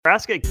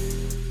Nebraska.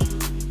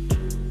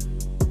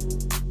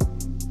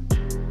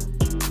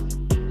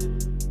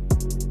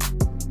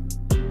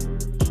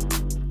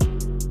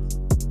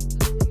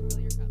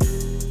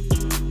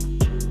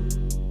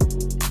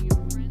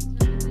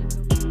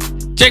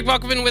 Jake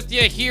Buckman with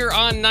you here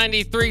on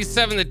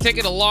 93.7 The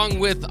Ticket, along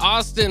with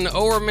Austin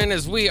Owerman,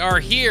 as we are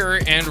here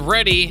and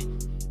ready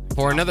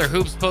for another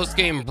Hoops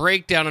postgame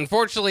breakdown.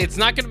 Unfortunately, it's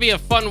not going to be a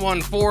fun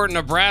one for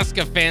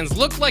Nebraska fans.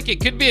 Looked like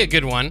it could be a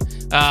good one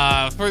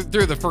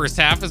through the first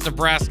half, as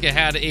Nebraska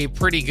had a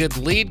pretty good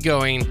lead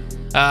going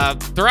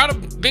throughout a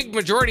big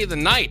majority of the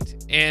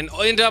night and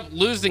end up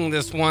losing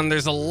this one.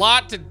 There's a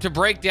lot to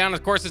break down.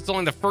 Of course, it's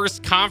only the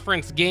first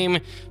conference game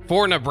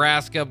for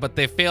Nebraska, but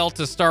they failed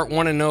to start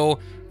 1-0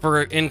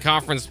 for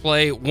in-conference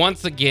play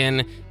once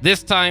again,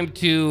 this time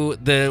to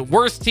the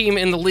worst team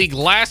in the league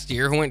last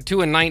year, who went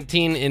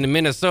 2-19 in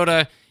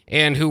Minnesota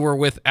and who were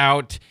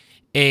without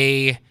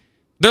their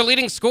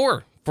leading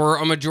scorer for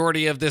a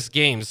majority of this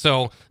game.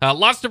 So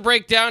lots to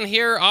break down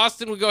here.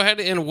 Austin, we'll go ahead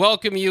and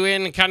welcome you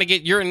in and kind of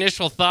get your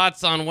initial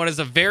thoughts on what is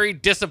a very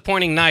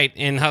disappointing night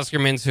in Husker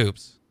men's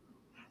hoops.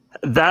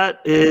 That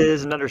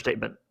is an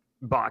understatement.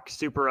 Bach,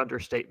 super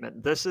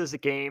understatement. This is a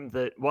game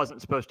that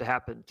wasn't supposed to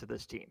happen to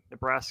this team.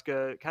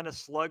 Nebraska kind of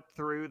slugged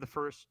through the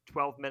first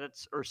 12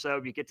 minutes or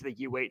so. You get to the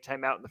U8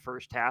 timeout in the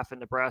first half, and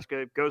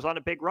Nebraska goes on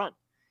a big run.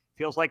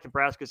 Feels like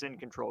Nebraska's in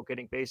control,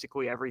 getting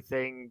basically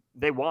everything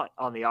they want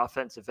on the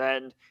offensive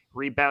end,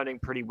 rebounding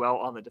pretty well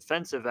on the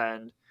defensive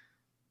end.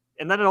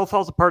 And then it all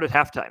falls apart at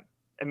halftime.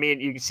 I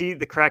mean, you can see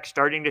the cracks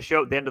starting to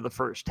show at the end of the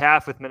first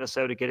half with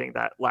Minnesota getting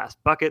that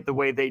last bucket the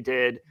way they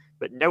did,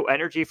 but no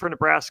energy for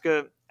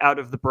Nebraska out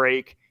of the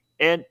break.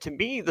 And to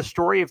me, the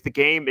story of the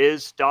game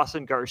is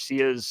Dawson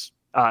Garcia's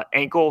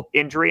ankle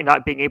injury,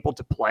 not being able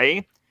to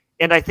play.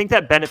 And I think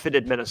that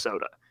benefited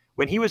Minnesota.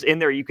 When he was in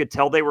there, you could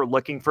tell they were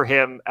looking for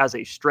him as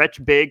a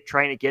stretch big,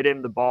 trying to get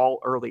him the ball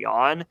early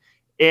on.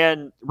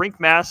 And Rink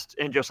Mast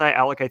and Josiah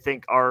Allick, I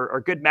think, are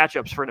good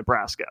matchups for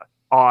Nebraska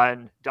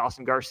on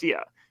Dawson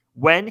Garcia.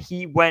 When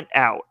he went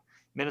out,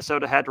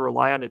 Minnesota had to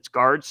rely on its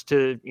guards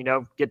to,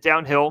 get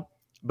downhill.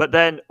 But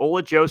then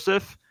Ola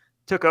Joseph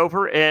took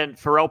over and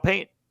Pharrell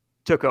Payne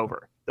took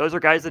over. Those are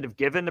guys that have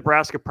given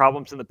Nebraska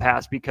problems in the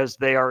past because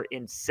they are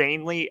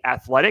insanely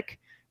athletic.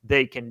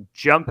 They can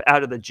jump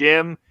out of the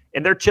gym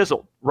and they're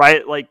chiseled,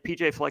 right? Like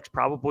PJ Flex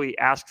probably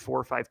asked 4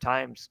 or 5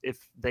 times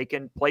if they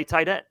can play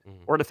tight end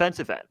or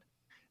defensive end.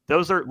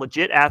 Those are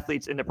legit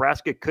athletes, and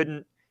Nebraska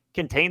couldn't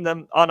contain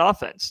them on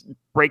offense.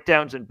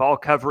 Breakdowns in ball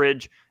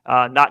coverage,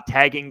 not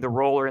tagging the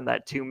roller in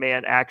that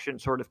 2-man action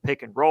sort of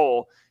pick and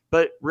roll.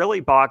 But really,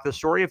 Bach, the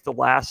story of the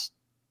last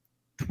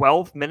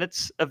 12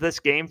 minutes of this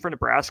game for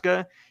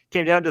Nebraska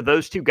came down to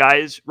those two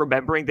guys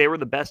remembering they were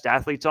the best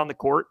athletes on the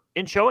court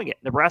and showing it.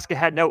 Nebraska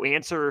had no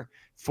answer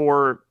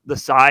for the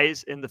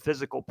size and the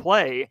physical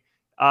play,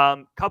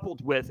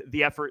 coupled with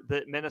the effort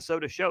that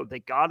Minnesota showed. They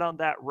got on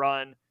that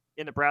run,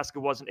 and Nebraska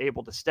wasn't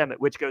able to stem it,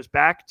 which goes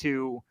back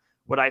to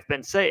what I've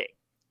been saying.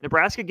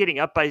 Nebraska getting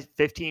up by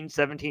 15,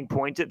 17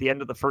 points at the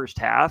end of the first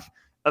half,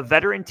 a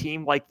veteran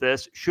team like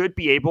this should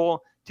be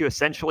able to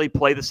essentially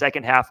play the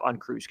second half on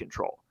cruise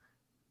control.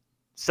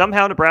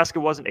 Somehow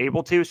Nebraska wasn't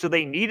able to, so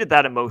they needed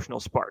that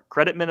emotional spark.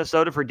 Credit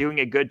Minnesota for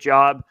doing a good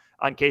job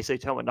on Keisei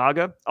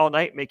Tominaga all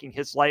night, making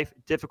his life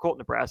difficult.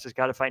 Nebraska's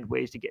got to find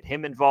ways to get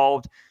him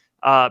involved.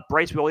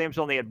 Bryce Williams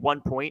only had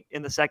 1 point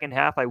in the second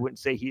half. I wouldn't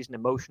say he's an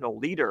emotional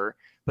leader,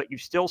 but you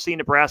still see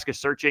Nebraska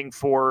searching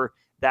for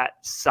that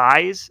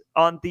size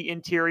on the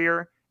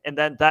interior and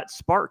then that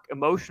spark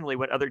emotionally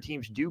when other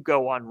teams do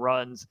go on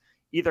runs.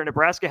 Either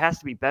Nebraska has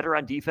to be better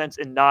on defense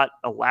and not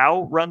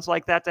allow runs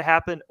like that to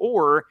happen,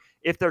 or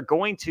if they're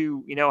going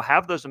to,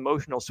 have those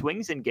emotional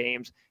swings in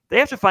games, they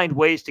have to find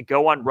ways to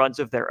go on runs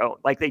of their own,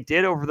 like they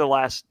did over the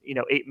last,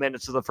 8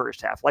 minutes of the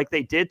first half, like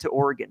they did to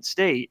Oregon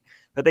State,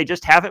 but they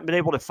just haven't been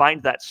able to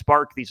find that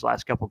spark these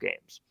last couple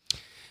games.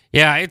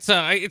 Yeah, it's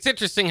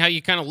interesting how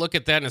you kind of look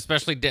at that, and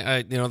especially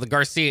the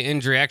Garcia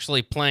injury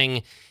actually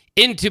playing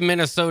into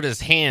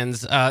Minnesota's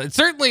hands. It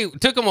certainly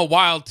took them a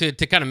while to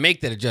kind of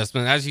make that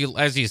adjustment, as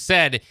you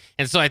said,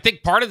 and so I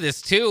think part of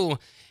this too,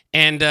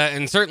 and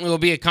certainly will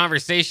be a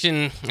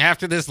conversation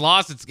after this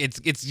loss.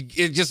 It's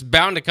just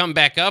bound to come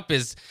back up.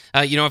 Is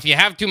if you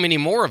have too many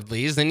more of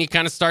these, then you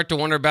kind of start to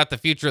wonder about the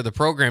future of the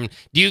program.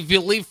 Do you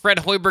believe Fred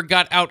Hoiberg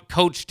got out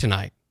coached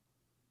tonight?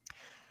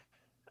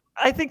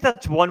 I think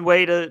that's one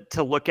way to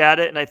look at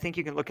it, and I think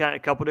you can look at it a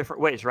couple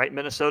different ways, right?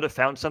 Minnesota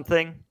found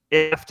something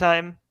at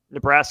halftime.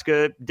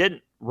 Nebraska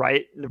didn't,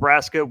 right?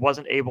 Nebraska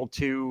wasn't able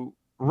to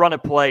run a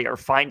play or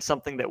find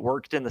something that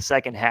worked in the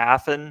second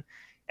half, and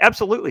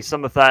absolutely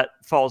some of that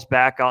falls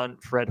back on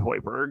Fred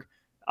Hoiberg.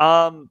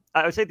 I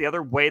would say the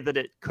other way that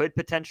it could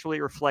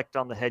potentially reflect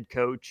on the head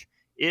coach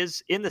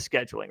is in the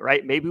scheduling,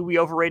 right? Maybe we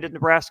overrated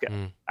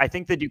Nebraska. I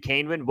think the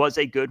Duquesne win was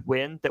a good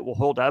win that will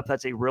hold up.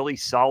 That's a really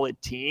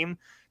solid team.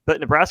 But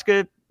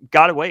Nebraska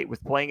got away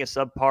with playing a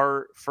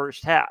subpar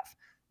first half.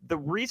 The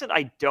reason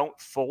I don't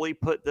fully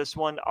put this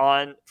one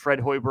on Fred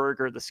Hoiberg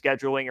or the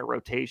scheduling or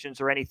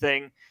rotations or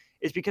anything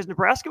is because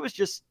Nebraska was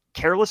just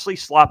carelessly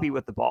sloppy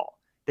with the ball.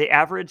 They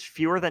average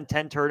fewer than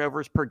 10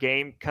 turnovers per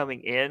game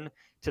coming in.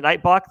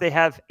 Tonight, Bach, they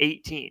have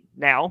 18.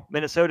 Now,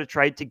 Minnesota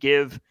tried to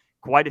give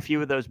quite a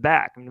few of those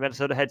back. I mean,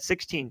 Minnesota had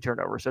 16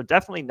 turnovers, so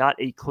definitely not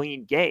a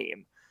clean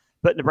game.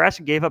 But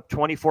Nebraska gave up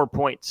 24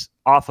 points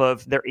off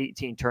of their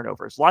 18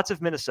 turnovers. Lots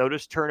of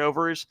Minnesota's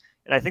turnovers,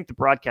 and I think the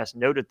broadcast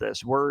noted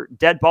this, were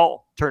dead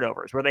ball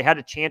turnovers, where they had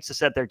a chance to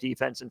set their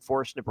defense and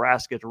force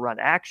Nebraska to run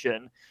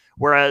action.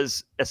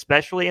 Whereas,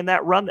 especially in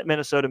that run that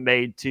Minnesota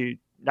made to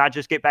not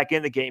just get back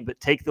in the game, but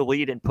take the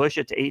lead and push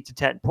it to 8 to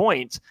 10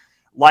 points,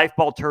 live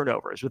ball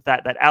turnovers with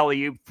that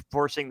alley-oop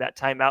forcing that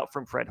timeout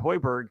from Fred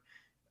Hoiberg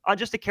on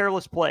just a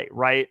careless play,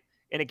 right?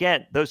 And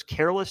again, those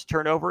careless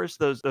turnovers,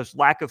 those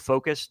lack of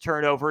focus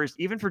turnovers,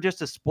 even for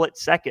just a split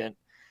second,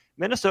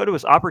 Minnesota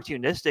was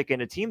opportunistic,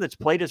 and a team that's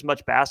played as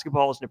much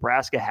basketball as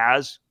Nebraska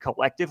has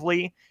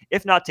collectively,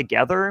 if not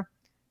together,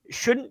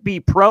 shouldn't be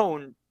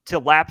prone to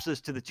lapses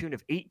to the tune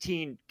of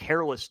 18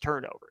 careless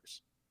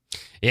turnovers.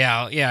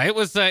 Yeah, it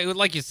was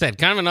like you said,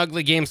 kind of an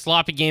ugly game,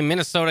 sloppy game.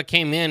 Minnesota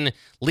came in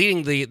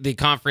leading the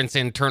conference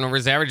in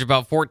turnovers, average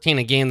about 14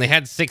 a game. They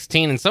had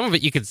 16, and some of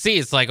it you could see.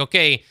 It's like,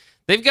 okay,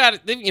 they've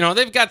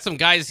got some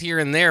guys here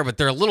and there, but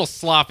they're a little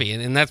sloppy,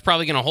 and that's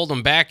probably going to hold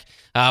them back.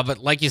 But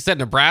like you said,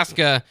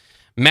 Nebraska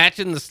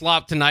matching the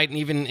slop tonight, and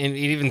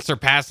even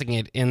surpassing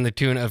it in the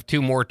tune of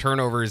 2 more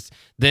turnovers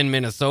than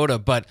Minnesota.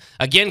 But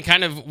again,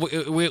 kind of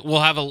we'll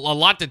have a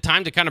lot of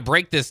time to kind of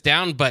break this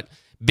down, but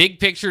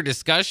big picture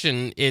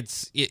discussion,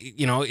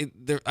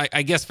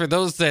 I guess for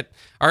those that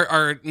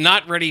are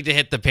not ready to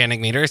hit the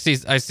panic meter,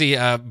 I see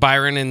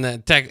Byron in the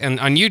tech and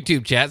on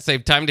YouTube chat say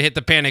time to hit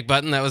the panic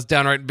button. That was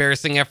downright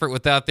embarrassing effort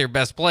without their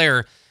best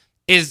player.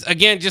 Is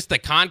again just the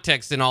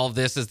context in all of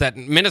this is that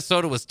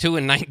Minnesota was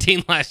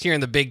 2-19 last year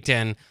in the Big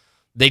Ten.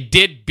 They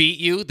did beat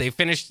you. They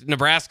finished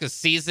Nebraska's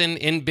season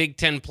in Big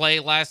Ten play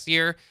last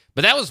year,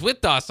 but that was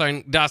with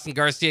Dawson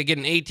Garcia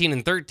getting 18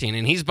 and 13,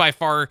 and he's by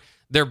far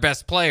their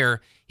best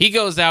player. He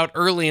goes out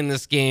early in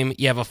this game.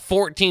 You have a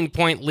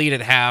 14-point lead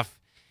at half,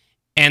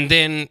 and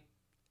then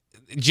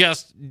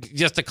just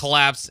a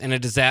collapse and a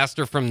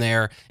disaster from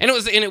there. And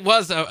it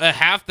was a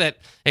half that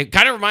it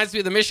kind of reminds me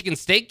of the Michigan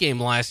State game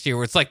last year,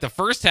 where it's like the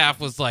first half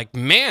was like,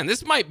 man,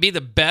 this might be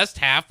the best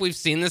half we've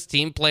seen this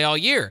team play all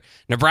year.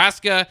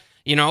 Nebraska,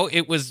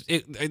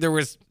 there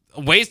was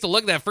ways to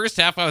look at that first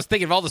half. I was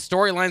thinking of all the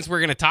storylines we're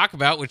going to talk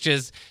about, which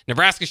is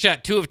Nebraska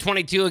shot 2 of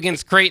 22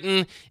 against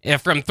Creighton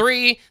from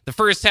 3. The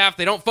first half,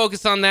 they don't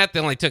focus on that.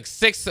 They only took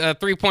 6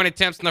 3-point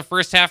attempts in the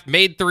first half,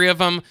 made 3 of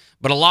them,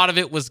 but a lot of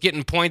it was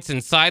getting points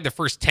inside. The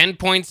first 10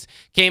 points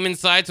came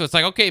inside, so it's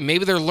like, okay,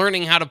 maybe they're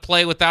learning how to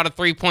play without a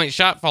 3-point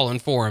shot falling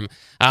for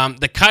them.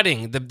 The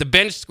cutting, the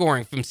bench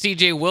scoring from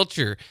C.J.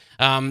 Wilcher,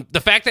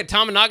 the fact that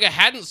Tominaga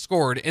hadn't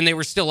scored and they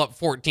were still up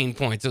 14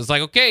 points. It was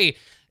like, okay,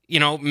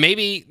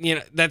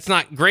 maybe that's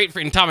not great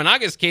in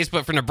Tominaga's case,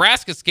 but for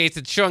Nebraska's case,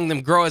 it's showing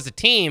them grow as a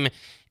team.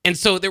 And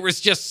so there was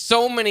just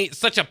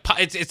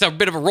it's a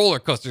bit of a roller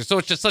coaster. So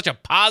it's just such a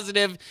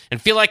positive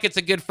and feel like it's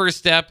a good first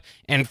step.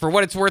 And for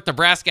what it's worth,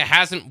 Nebraska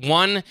hasn't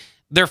won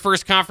their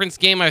first conference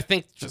game, I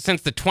think,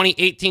 since the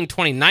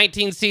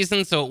 2018-2019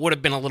 season. So it would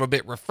have been a little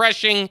bit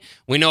refreshing.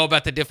 We know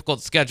about the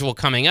difficult schedule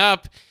coming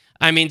up.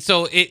 I mean,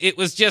 so it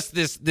was just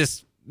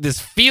this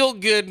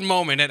feel-good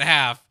moment at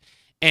half.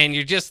 And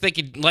you're just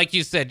thinking, like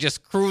you said,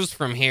 just cruise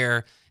from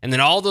here. And then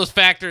all those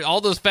factors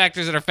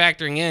that are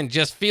factoring in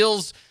just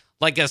feels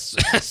like a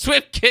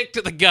swift kick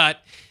to the gut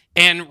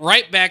and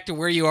right back to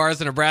where you are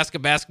as a Nebraska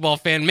basketball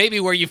fan,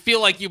 maybe where you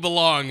feel like you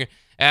belong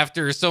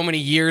after so many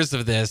years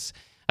of this.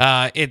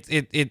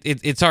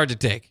 It's hard to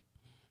take.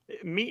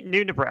 Meet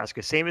new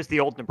Nebraska, same as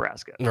the old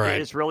Nebraska. Right.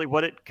 Is really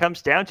what it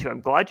comes down to.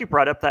 I'm glad you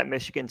brought up that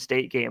Michigan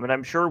State game, and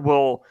I'm sure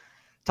we'll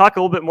talk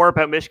a little bit more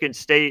about Michigan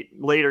State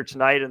later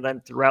tonight and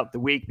then throughout the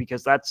week,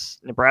 because that's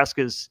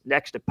Nebraska's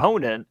next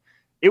opponent.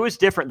 It was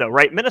different, though,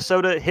 right?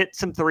 Minnesota hit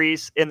some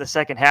threes in the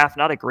second half.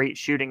 Not a great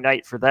shooting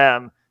night for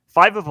them.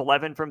 5 of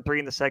 11 from 3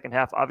 in the second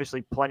half.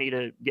 Obviously, plenty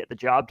to get the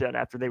job done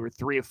after they were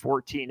 3 of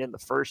 14 in the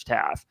first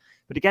half.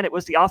 But again, it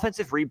was the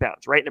offensive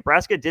rebounds, right?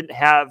 Nebraska didn't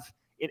have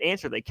an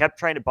answer. They kept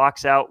trying to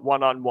box out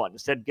one-on-one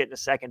instead of getting a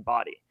second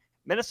body.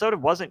 Minnesota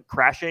wasn't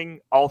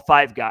crashing all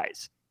 5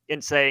 guys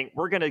and saying,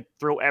 we're going to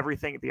throw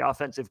everything at the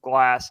offensive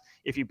glass.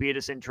 If you beat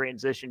us in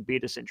transition,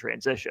 beat us in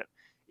transition.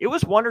 It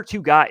was 1 or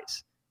 2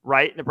 guys,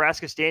 right?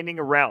 Nebraska standing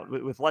around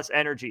with less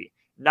energy,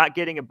 not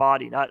getting a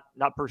body, not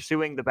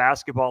pursuing the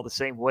basketball the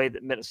same way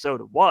that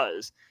Minnesota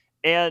was.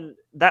 And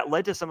that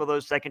led to some of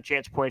those second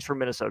chance points for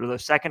Minnesota,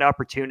 those second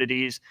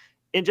opportunities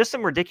in just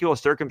some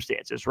ridiculous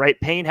circumstances, right?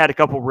 Payne had a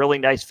couple really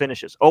nice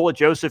finishes. Ola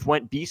Joseph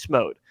went beast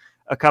mode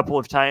a couple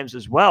of times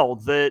as well.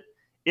 That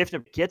if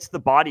it gets the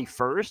body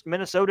first,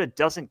 Minnesota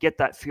doesn't get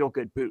that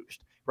feel-good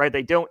boost, right?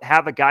 They don't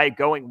have a guy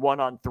going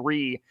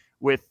 1-on-3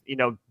 with,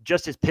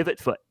 just his pivot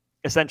foot,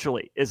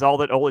 essentially, is all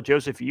that Ola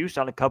Joseph used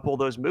on a couple of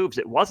those moves.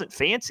 It wasn't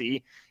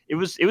fancy. It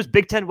was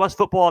Big Ten West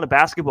football on a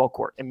basketball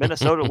court, and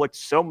Minnesota looked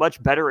so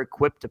much better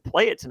equipped to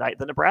play it tonight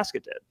than Nebraska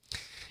did.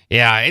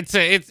 Yeah,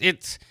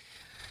 it's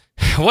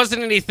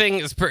wasn't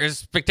anything as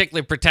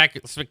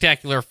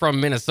spectacular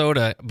from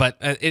Minnesota, but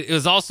it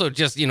was also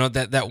just,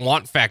 that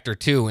want factor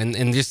too,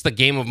 and just the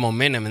game of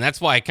momentum. And that's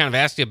why I kind of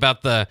asked you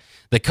about the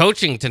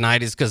coaching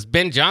tonight, is because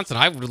Ben Johnson,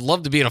 I would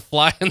love to be a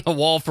fly in the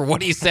wall for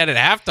what he said at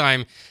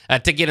halftime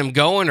to get him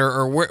going,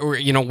 or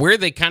where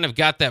they kind of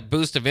got that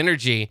boost of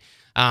energy.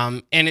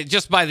 And it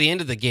just by the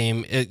end of the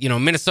game,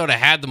 Minnesota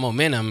had the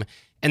momentum.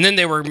 And then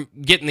they were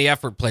getting the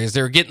effort plays.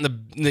 They were getting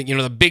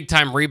the big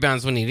time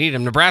rebounds when you need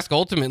them. Nebraska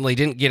ultimately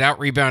didn't get out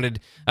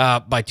rebounded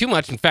by too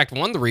much. In fact,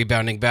 won the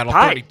rebounding battle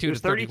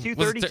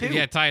 32-32.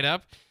 Yeah, tied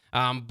up.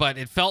 But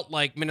it felt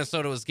like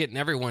Minnesota was getting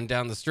everyone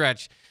down the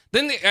stretch.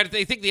 Then I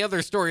think the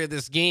other story of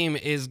this game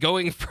is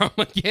going from,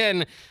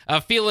 again,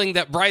 a feeling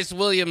that Bryce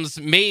Williams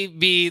may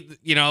be,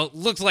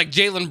 looks like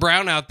Jaylen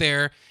Brown out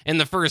there in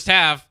the first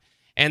half.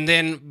 And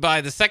then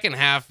by the second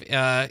half,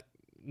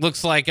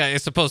 looks like, I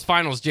suppose,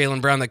 finals Jaylen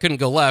Brown that couldn't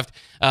go left.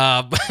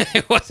 But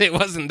it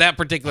wasn't that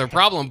particular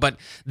problem. But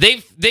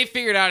they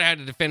figured out how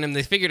to defend him.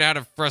 They figured out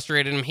how to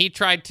frustrate him. He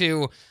tried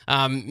to,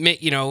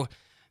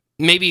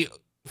 maybe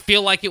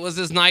feel like it was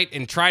his night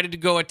and tried to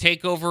go a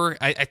takeover.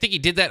 I think he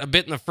did that a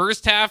bit in the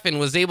first half and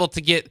was able to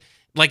get,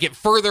 it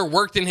further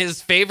worked in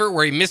his favor,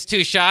 where he missed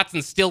 2 shots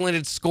and still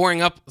ended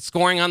scoring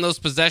on those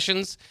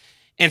possessions.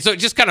 And so it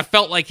just kind of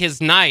felt like his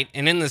night.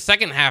 And in the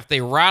second half,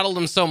 they rattled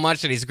him so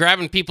much that he's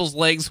grabbing people's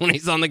legs when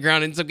he's on the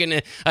ground. Ends up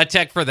getting a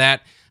tech for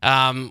that.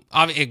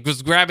 It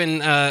was grabbing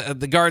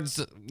the guards,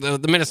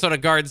 the Minnesota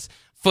guards'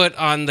 foot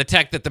on the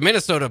tech that the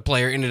Minnesota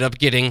player ended up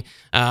getting.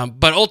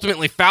 But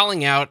ultimately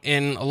fouling out,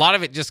 and a lot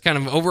of it just kind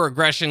of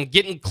over-aggression,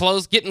 getting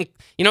close, getting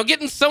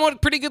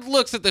somewhat pretty good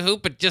looks at the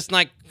hoop, but just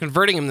not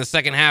converting him in the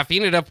second half. He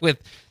ended up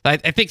with, I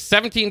think,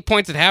 17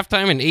 points at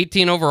halftime and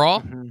 18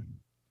 overall. Mm-hmm.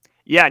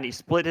 Yeah, and he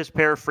split his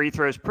pair of free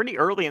throws pretty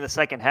early in the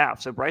second half.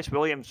 So Bryce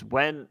Williams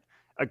went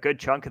a good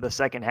chunk of the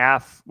second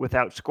half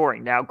without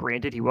scoring. Now,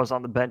 granted, he was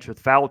on the bench with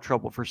foul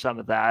trouble for some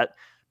of that.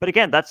 But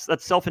again, that's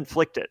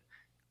self-inflicted.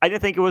 I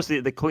didn't think it was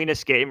the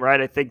cleanest game,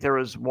 right? I think there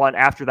was one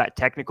after that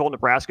technical.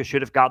 Nebraska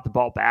should have got the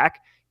ball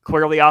back.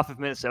 Clearly off of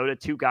Minnesota.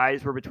 2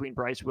 guys were between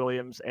Bryce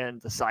Williams and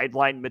the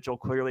sideline. Mitchell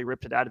clearly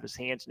ripped it out of his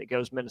hands, and it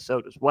goes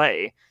Minnesota's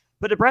way.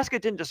 But Nebraska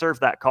didn't deserve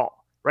that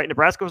call, right?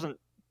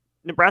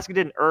 Nebraska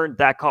didn't earn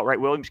that call, right?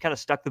 Williams kind of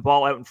stuck the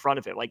ball out in front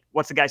of it. Like,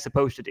 what's the guy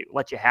supposed to do?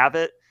 Let you have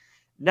it?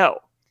 No.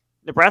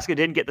 Nebraska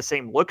didn't get the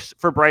same looks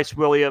for Bryce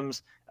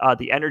Williams.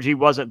 The energy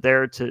wasn't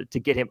there to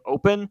get him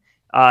open.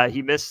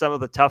 He missed some of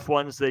the tough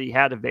ones that he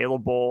had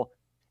available,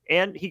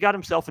 and he got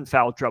himself in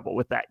foul trouble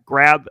with that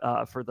grab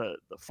for the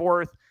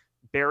fourth,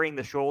 burying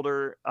the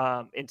shoulder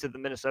into the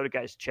Minnesota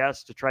guy's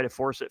chest to try to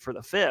force it for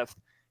the fifth.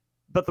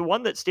 But the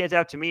one that stands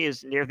out to me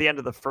is near the end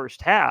of the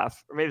first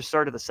half, or maybe the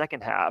start of the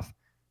second half.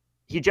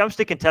 He jumps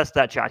to contest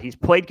that shot. He's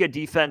played good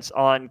defense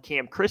on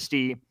Cam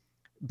Christie,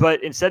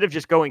 but instead of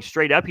just going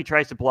straight up, he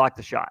tries to block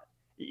the shot.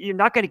 You're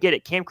not going to get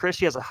it. Cam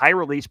Christie has a high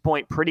release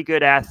point, pretty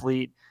good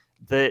athlete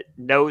that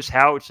knows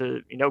how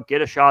to,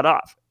 get a shot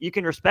off. You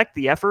can respect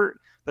the effort,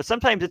 but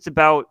sometimes it's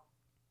about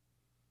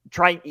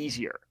trying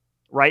easier,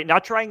 right?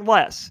 Not trying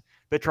less,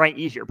 but trying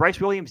easier. Bryce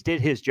Williams did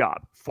his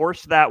job,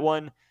 forced that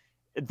one.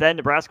 Then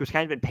Nebraska was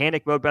kind of in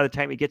panic mode by the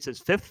time he gets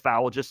his 5th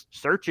foul, just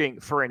searching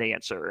for an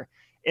answer.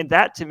 And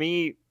that, to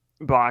me,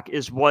 Bach,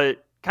 is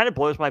what kind of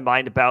blows my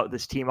mind about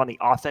this team on the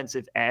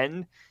offensive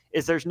end,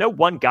 is there's no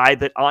one guy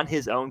that on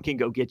his own can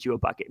go get you a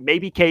bucket.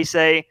 Maybe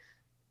Casey,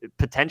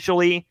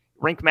 potentially,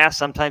 Rinkmass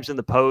sometimes in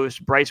the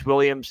post, Bryce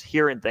Williams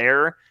here and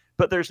there,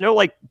 but there's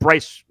no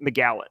Bryce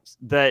McGowens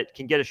that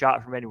can get a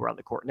shot from anywhere on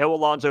the court. No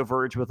Alonzo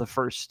Verge with a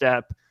first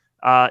step.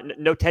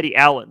 No Teddy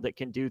Allen that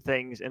can do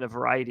things in a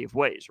variety of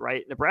ways,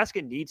 right?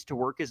 Nebraska needs to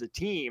work as a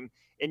team,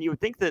 and you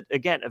would think that,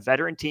 again, a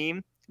veteran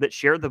team that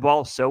shared the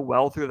ball so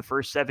well through the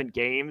first 7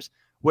 games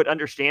would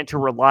understand to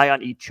rely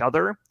on each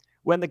other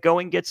when the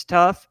going gets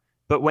tough.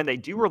 But when they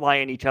do rely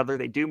on each other,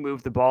 they do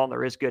move the ball and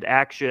there is good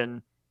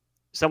action.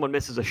 Someone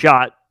misses a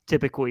shot,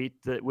 typically,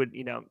 that would,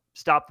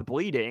 stop the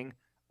bleeding,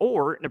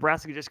 or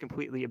Nebraska just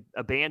completely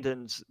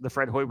abandons the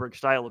Fred Hoiberg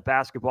style of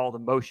basketball, the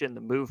motion,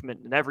 the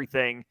movement, and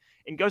everything,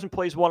 and goes and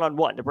plays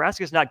one-on-one.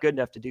 Nebraska's not good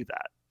enough to do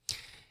that.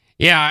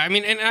 Yeah, I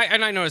mean,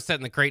 and I noticed that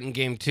in the Creighton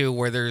game too,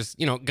 where there's,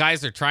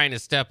 guys are trying to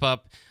step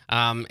up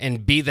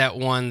and be that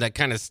one that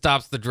kind of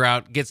stops the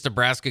drought, gets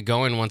Nebraska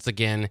going once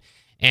again.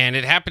 And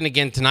it happened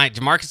again tonight.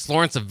 Jamarcus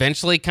Lawrence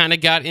eventually kind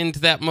of got into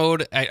that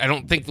mode. I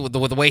don't think with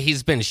the way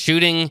he's been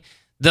shooting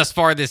thus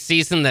far this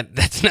season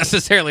that's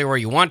necessarily where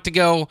you want to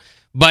go.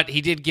 But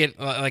he did get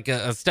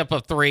a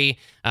step-up 3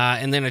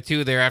 and then a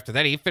 2 there after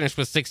that. He finished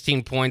with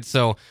 16 points,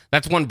 so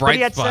that's one bright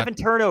spot. But he had 7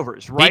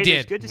 turnovers, right? He did.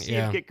 It's good to see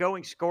him get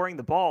going scoring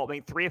the ball. I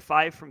mean, 3 of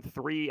 5 from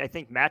 3, I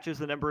think, matches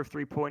the number of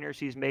three-pointers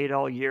he's made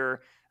all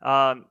year.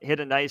 Hit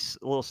a nice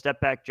little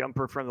step-back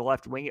jumper from the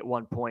left wing at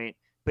one point.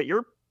 But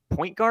your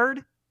point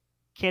guard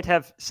can't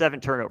have 7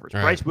 turnovers.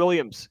 Right. Bryce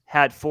Williams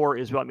had 4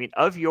 as well. I mean,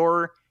 of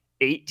your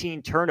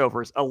 18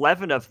 turnovers,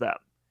 11 of them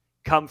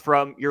come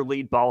from your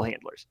lead ball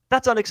handlers.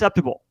 That's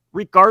unacceptable,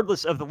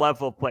 regardless of the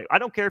level of play. I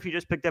don't care if you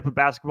just picked up a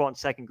basketball in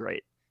 2nd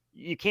grade.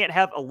 You can't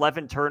have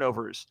 11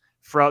 turnovers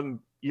from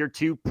your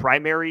two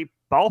primary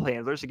ball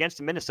handlers against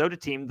a Minnesota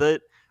team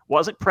that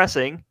wasn't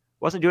pressing,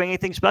 wasn't doing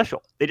anything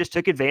special. They just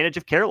took advantage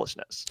of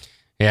carelessness.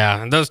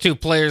 Yeah, and those two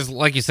players,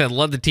 like you said,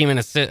 led the team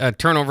in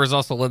turnovers,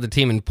 also led the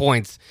team in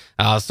points.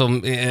 So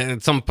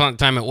at some point in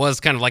time, it was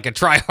kind of like a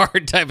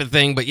try-hard type of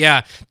thing. But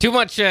yeah, too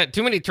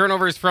many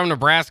turnovers from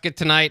Nebraska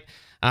tonight.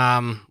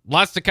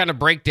 Lots to kind of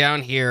break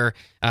down here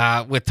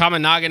with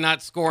Tominaga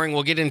not scoring.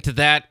 We'll get into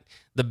that.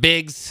 The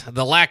bigs,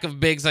 the lack of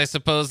bigs, I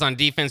suppose, on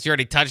defense you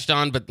already touched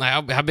on, but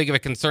how big of a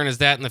concern is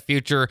that in the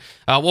future?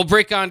 We'll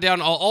break on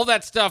down all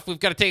that stuff. We've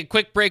got to take a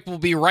quick break. We'll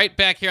be right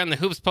back here on the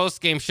Hoops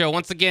postgame show.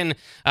 Once again,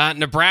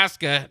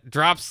 Nebraska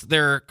drops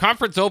their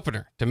conference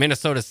opener to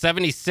Minnesota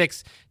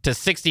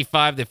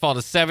 76-65. They fall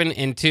to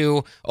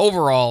 7-2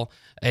 overall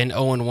and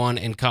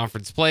 0-1 in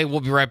conference play.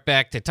 We'll be right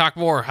back to talk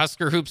more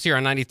Husker Hoops here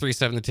on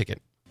 93.7 The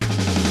Ticket.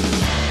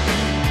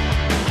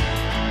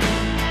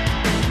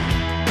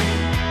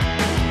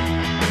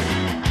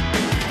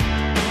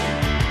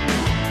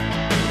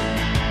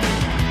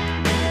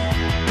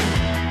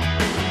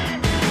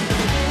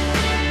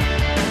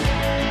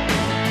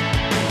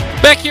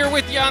 Back here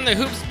with you on the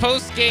Hoops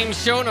post-game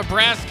show.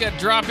 Nebraska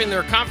dropping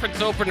their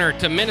conference opener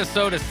to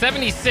Minnesota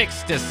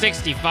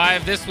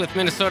 76-65. This with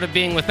Minnesota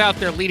being without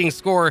their leading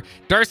scorer,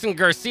 Darson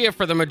Garcia,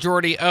 for the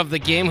majority of the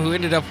game, who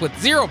ended up with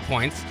 0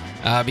 points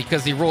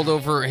because he rolled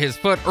over his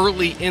foot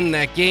early in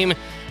that game.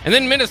 And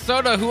then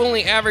Minnesota, who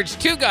only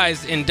averaged 2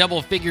 guys in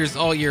double figures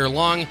all year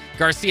long,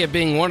 Garcia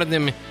being one of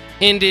them,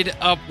 ended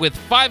up with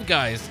 5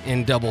 guys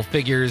in double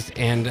figures,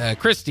 and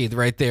Christie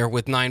right there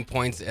with 9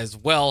 points as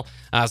well.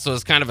 So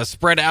it's kind of a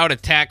spread out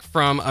attack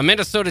from a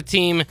Minnesota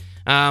team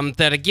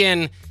that,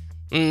 again,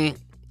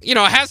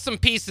 has some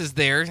pieces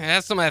there,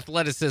 has some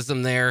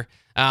athleticism there,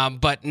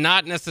 but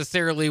not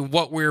necessarily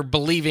what we're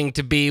believing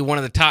to be one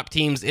of the top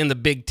teams in the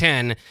Big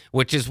Ten,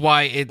 which is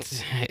why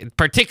it's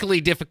particularly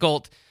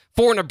difficult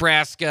for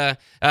Nebraska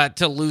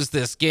to lose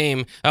this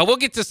game. We'll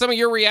get to some of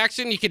your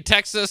reaction. You can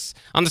text us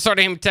on the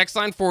Starter Ham text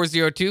line,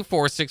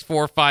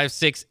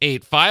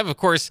 402-464-5685. Of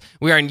course,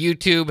 we are on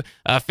YouTube,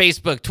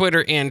 Facebook,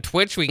 Twitter, and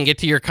Twitch. We can get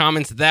to your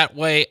comments that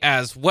way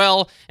as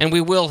well, and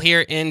we will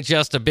here in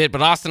just a bit.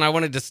 But Austin, I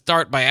wanted to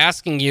start by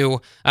asking you,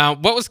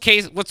 what's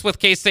with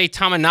Keisei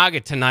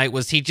Tominaga tonight?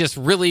 Was he just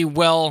really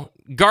well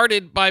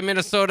guarded by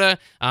Minnesota?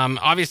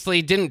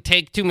 Obviously didn't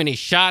take too many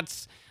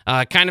shots.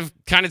 Kind of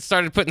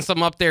started putting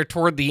some up there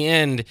toward the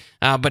end,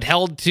 but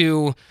held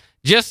to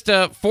just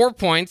 4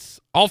 points,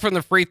 all from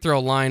the free throw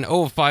line,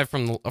 0 of 5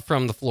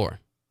 from the floor.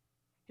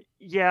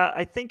 Yeah,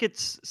 I think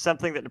it's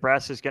something that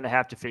Nebraska is going to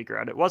have to figure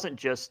out. It wasn't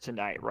just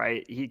tonight,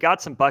 right? He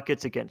got some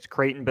buckets against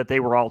Creighton, but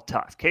they were all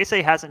tough.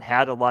 Keisei hasn't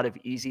had a lot of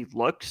easy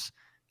looks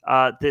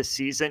this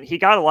season. He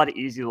got a lot of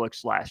easy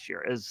looks last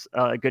year. As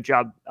a good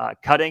job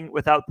cutting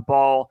without the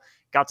ball,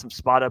 got some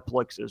spot up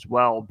looks as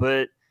well,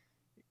 but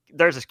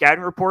there's a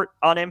scouting report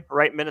on him,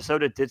 right?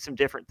 Minnesota did some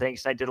different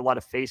things. I did a lot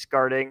of face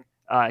guarding.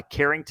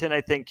 Carrington,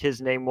 I think his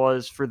name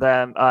was for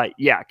them.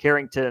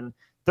 Carrington,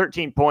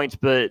 13 points,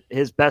 but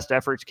his best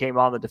efforts came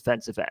on the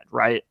defensive end,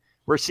 right?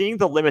 We're seeing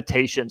the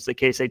limitations that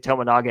Keisei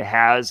Tominaga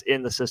has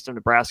in the system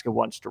Nebraska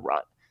wants to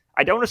run.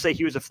 I don't want to say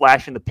he was a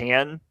flash in the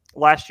pan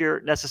last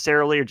year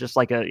necessarily, or just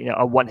like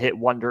a one-hit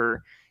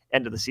wonder,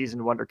 end of the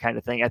season wonder kind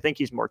of thing. I think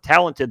he's more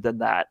talented than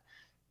that.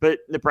 But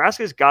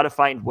Nebraska's got to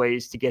find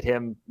ways to get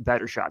him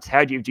better shots.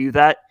 How do you do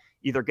that?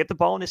 Either get the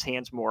ball in his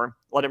hands more,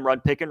 let him run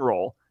pick and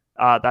roll.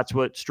 That's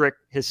what Strick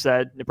has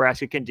said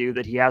Nebraska can do,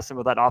 that he has some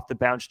of that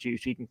off-the-bounce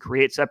juice. He can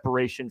create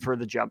separation for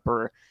the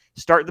jumper,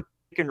 start the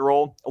pick and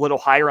roll a little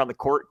higher on the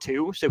court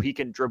too, so he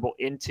can dribble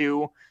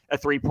into a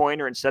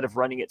three-pointer instead of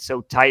running it so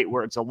tight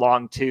where it's a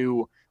long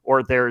two,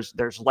 or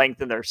there's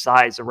length in their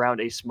size around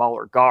a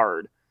smaller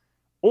guard.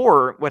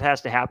 Or what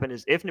has to happen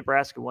is if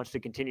Nebraska wants to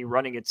continue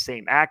running its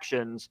same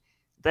actions,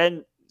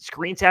 then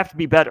screens have to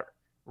be better,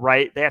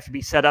 right? They have to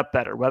be set up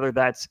better, whether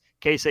that's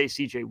Keisei,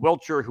 CJ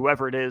Wilcher,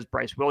 whoever it is,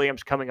 Bryce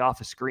Williams coming off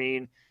a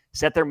screen,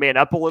 set their man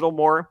up a little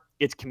more.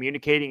 It's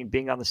communicating and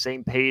being on the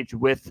same page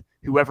with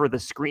whoever the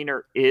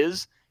screener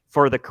is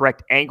for the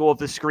correct angle of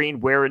the screen,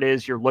 where it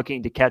is you're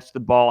looking to catch the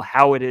ball,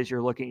 how it is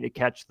you're looking to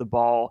catch the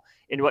ball,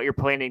 and what you're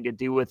planning to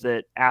do with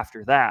it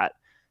after that.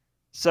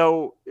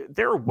 So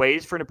there are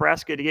ways for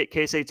Nebraska to get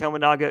Keisei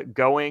Tominaga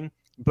going,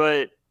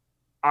 but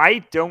I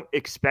don't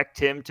expect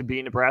him to be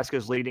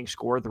Nebraska's leading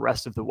scorer the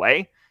rest of the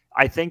way.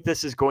 I think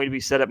this is going to be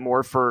set up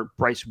more for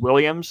Bryce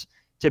Williams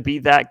to be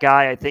that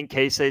guy. I think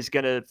Keisei is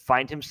going to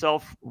find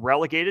himself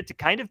relegated to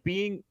kind of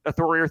being a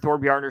Thorir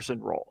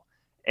Thorbjarnarson role.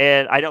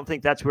 And I don't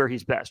think that's where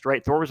he's best,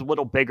 right? Thor was a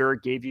little bigger,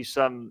 gave you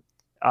some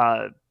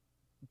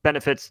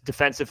benefits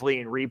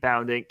defensively and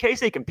rebounding.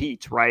 Keisei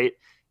competes, right?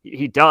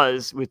 He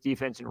does with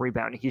defense and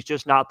rebounding. He's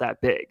just not that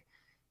big.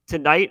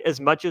 Tonight, as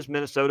much as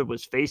Minnesota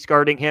was face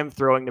guarding him,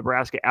 throwing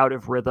Nebraska out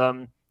of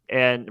rhythm,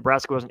 and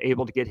Nebraska wasn't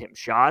able to get him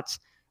shots,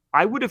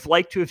 I would have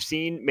liked to have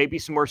seen maybe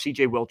some more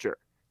CJ Wilcher,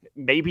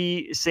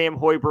 maybe Sam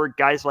Hoiberg,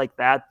 guys like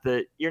that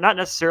you're not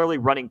necessarily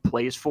running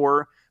plays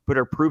for, but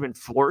are proven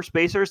floor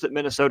spacers that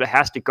Minnesota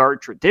has to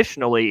guard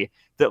traditionally,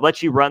 that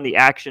lets you run the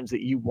actions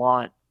that you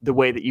want the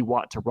way that you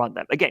want to run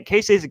them. Again,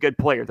 Casey is a good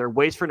player. There are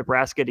ways for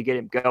Nebraska to get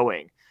him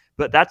going,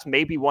 but that's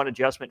maybe one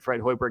adjustment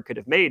Fred Hoiberg could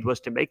have made, was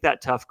to make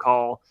that tough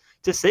call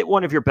to sit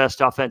one of your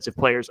best offensive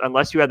players,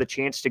 unless you had the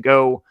chance to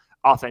go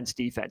offense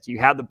defense. You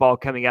had the ball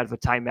coming out of a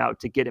timeout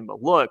to get him a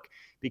look,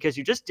 because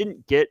you just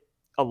didn't get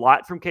a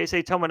lot from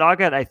Keisei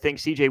Tominaga. And I think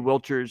CJ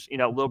Wilcher's,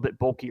 a little bit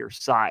bulkier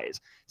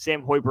size.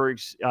 Sam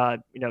Hoiberg's,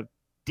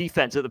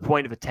 defense at the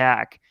point of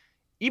attack,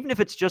 even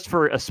if it's just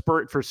for a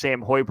spurt for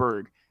Sam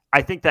Hoiberg,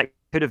 I think that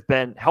could have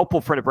been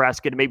helpful for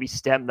Nebraska to maybe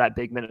stem that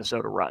big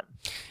Minnesota run.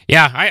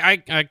 Yeah,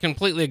 I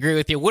completely agree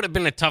with you. It would have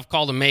been a tough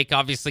call to make.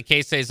 Obviously,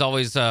 Casey is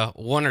always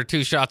 1 or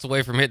 2 shots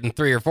away from hitting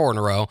 3 or 4 in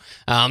a row.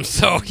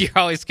 So you're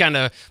always kind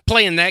of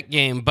playing that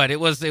game. But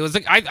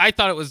I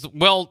thought it was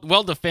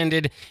well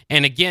defended.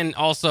 And again,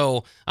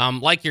 also,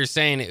 like you're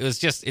saying,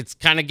 it's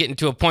kind of getting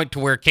to a point to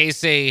where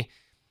Casey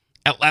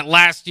at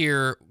last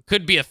year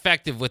could be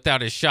effective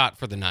without his shot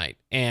for the night,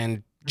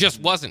 and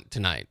just wasn't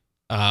tonight.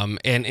 And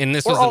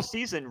this was all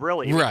season,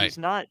 really. Right. He's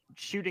not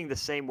shooting the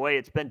same way.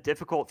 It's been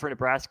difficult for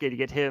Nebraska to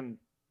get him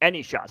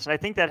any shots. And I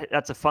think that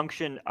that's a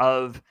function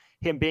of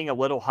him being a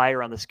little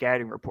higher on the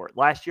scouting report.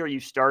 Last year, you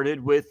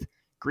started with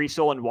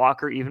Griesel and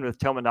Walker, even with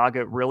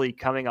Tominaga really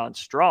coming on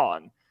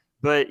strong.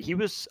 But he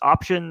was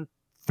option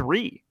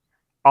 3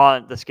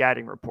 on the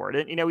scouting report.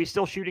 And, he's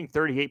still shooting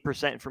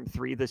 38% from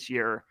 3 this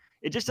year.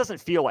 It just doesn't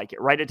feel like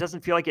it, right? It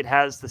doesn't feel like it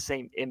has the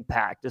same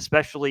impact,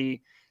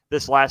 especially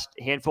this last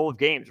handful of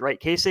games, right?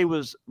 Casey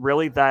was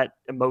really that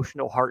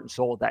emotional heart and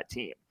soul of that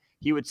team.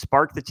 He would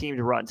spark the team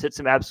to runs, hit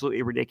some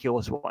absolutely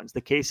ridiculous ones. The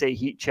Casey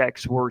heat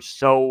checks were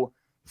so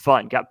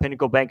fun, got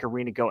Pinnacle Bank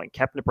Arena going,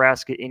 kept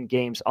Nebraska in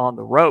games on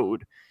the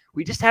road.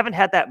 We just haven't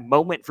had that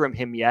moment from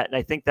him yet, and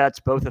I think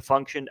that's both a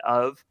function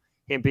of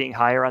him being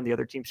higher on the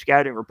other team's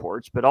scouting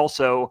reports, but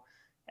also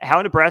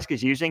how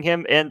Nebraska's using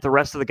him and the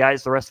rest of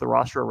the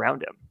roster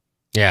around him.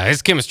 Yeah,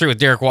 his chemistry with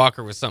Derek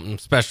Walker was something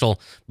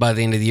special by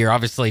the end of the year.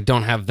 Obviously,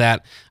 don't have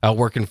that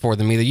working for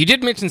them either. You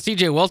did mention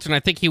CJ Wilcher, and I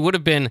think he would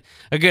have been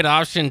a good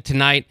option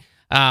tonight.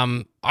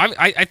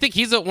 I think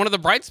he's one of the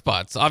bright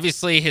spots.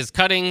 Obviously, his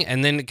cutting,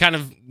 and then kind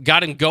of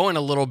got him going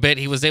a little bit.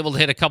 He was able to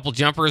hit a couple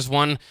jumpers,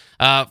 one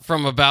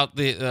from about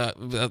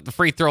the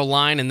free throw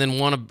line, and then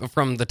one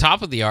from the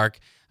top of the arc.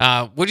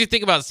 What do you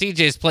think about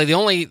CJ's play? The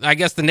only, I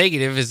guess, the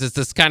negative is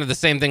this kind of the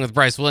same thing with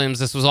Bryce Williams.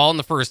 This was all in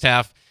the first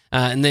half.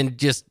 And then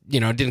just,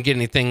 didn't get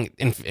anything.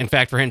 In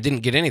fact, for him,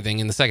 didn't get anything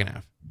in the second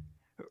half.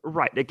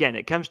 Right. Again,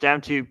 it comes down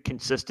to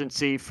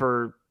consistency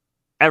for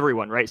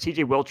everyone, right?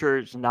 CJ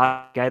Wilcher is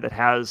not a guy that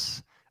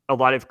has a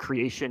lot of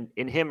creation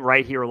in him,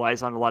 right? He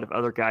relies on a lot of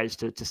other guys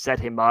to set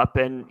him up,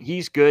 and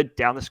he's good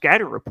down the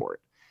scatter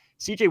report.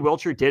 CJ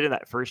Wilcher did in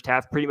that first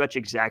half pretty much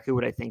exactly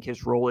what I think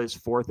his role is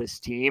for this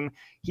team.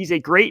 He's a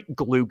great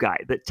glue guy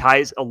that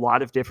ties a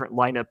lot of different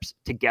lineups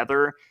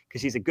together,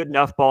 because he's a good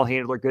enough ball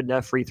handler, good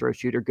enough free throw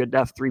shooter, good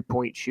enough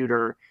 3-point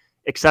shooter,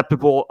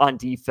 acceptable on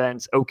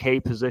defense, okay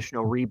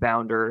positional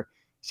rebounder.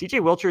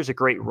 CJ Wilcher is a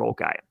great role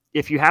guy.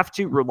 If you have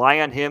to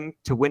rely on him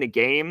to win a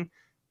game,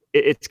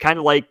 it's kind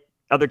of like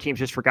other teams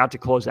just forgot to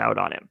close out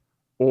on him,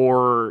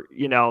 or,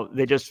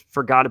 they just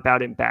forgot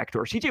about him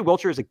backdoor. CJ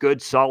Wilcher is a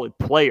good, solid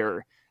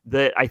player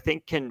that I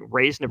think can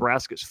raise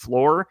Nebraska's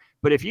floor.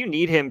 But if you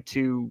need him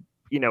to,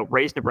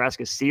 raise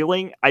Nebraska's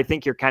ceiling, I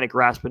think you're kind of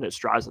grasping at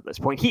straws at this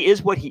point. He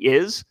is what he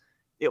is,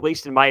 at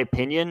least in my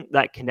opinion,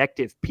 that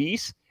connective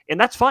piece. And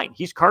that's fine.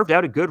 He's carved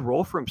out a good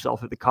role for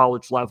himself at the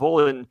college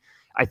level. And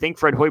I think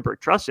Fred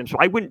Hoiberg trusts him. So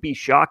I wouldn't be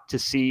shocked to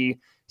see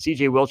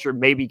CJ Wilcher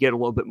maybe get a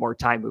little bit more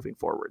time moving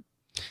forward.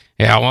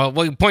 Yeah, well,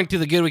 we point to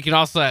the good. We can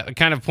also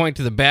kind of point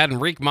to the bad. And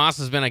Rick Moss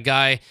has been a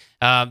guy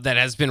that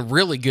has been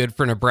really good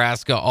for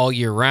Nebraska all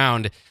year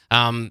round.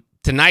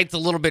 Tonight's a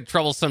little bit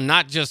troublesome,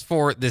 not just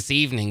for this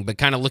evening, but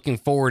kind of looking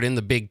forward in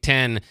the Big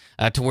Ten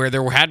to where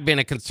there had been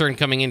a concern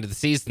coming into the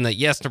season that,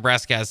 yes,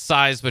 Nebraska has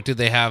size, but do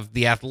they have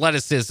the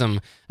athleticism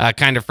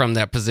kind of from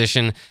that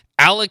position?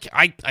 Alec,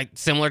 I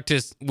similar to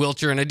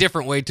Wilcher in a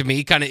different way to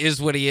me, kind of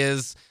is what he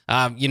is.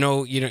 You're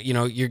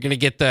going to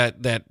get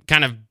that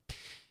kind of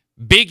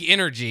big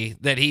energy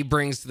that he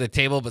brings to the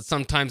table, but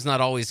sometimes not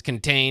always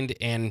contained.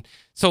 And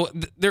so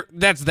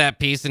that's that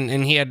piece.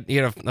 And he had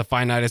a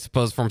fine night, I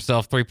suppose, for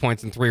himself, 3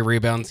 points and 3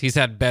 rebounds. He's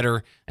had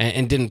better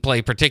and didn't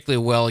play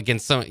particularly well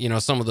against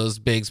some of those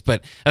bigs,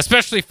 but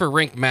especially for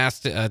Rienk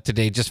Mast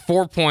today, just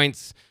 4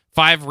 points,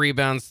 5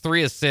 rebounds,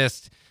 3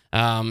 assists.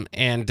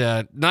 And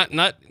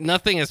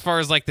nothing as far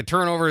as like the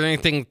turnover or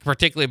anything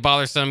particularly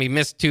bothersome. He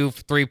missed 2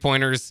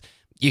 3-pointers.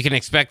 You can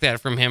expect that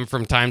from him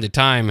from time to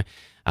time.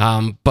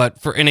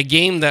 But in a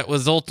game that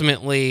was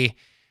ultimately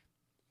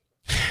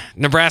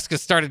Nebraska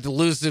started to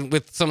lose it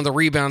with some of the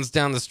rebounds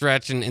down the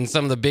stretch and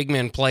some of the big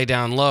men play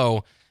down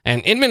low,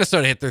 and in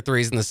Minnesota hit their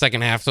threes in the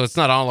second half. So it's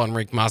not all on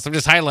Rienk Mast. I'm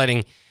just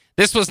highlighting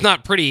this was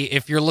not pretty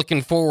if you're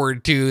looking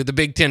forward to the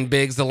Big Ten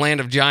bigs, the land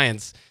of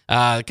giants,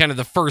 kind of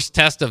the first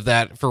test of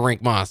that for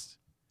Rienk Mast.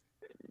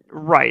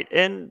 Right.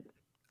 And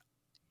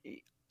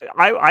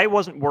I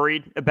wasn't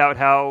worried about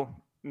how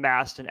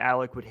Mast and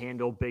Alec would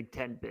handle Big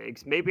Ten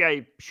bigs. Maybe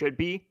I should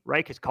be,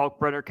 right? Because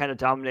Kalkbrenner kind of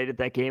dominated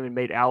that game and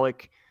made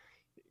Alec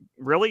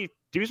really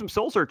do some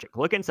soul searching,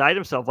 look inside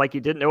himself like he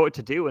didn't know what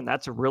to do. And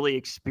that's a really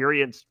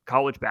experienced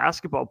college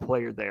basketball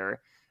player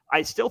there.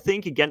 I still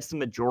think against the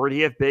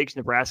majority of bigs,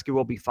 Nebraska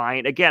will be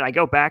fine. Again, I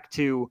go back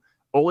to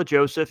Ola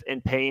Joseph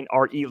and Payne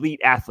are elite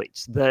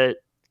athletes. The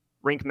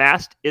Rink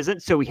Mast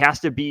isn't, so he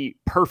has to be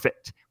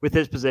perfect with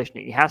his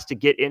positioning. He has to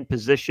get in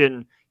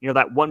position,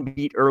 that one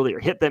beat earlier,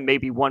 hit them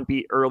maybe one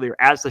beat earlier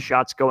as the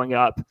shot's going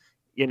up,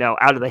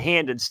 out of the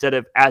hand instead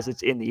of as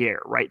it's in the air,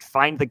 right?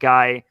 Find the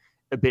guy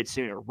a bit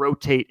sooner,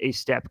 rotate a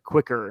step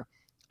quicker.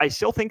 I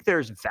still think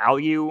there's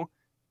value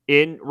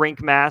in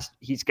Rink Mast.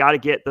 He's got to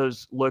get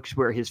those looks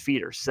where his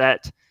feet are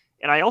set.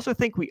 And I also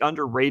think we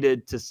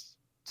underrated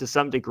to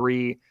some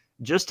degree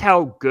just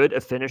how good a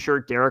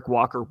finisher Derek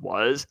Walker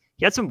was.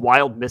 He had some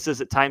wild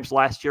misses at times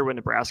last year when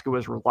Nebraska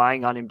was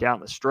relying on him down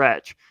the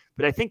stretch.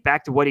 But I think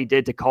back to what he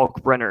did to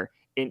Kalkbrenner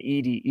and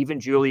Edey, even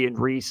Julian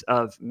Reese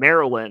of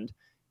Maryland,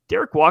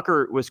 Derek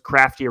Walker was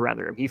crafty around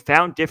the rim. He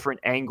found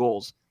different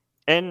angles,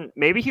 and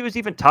maybe he was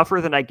even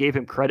tougher than I gave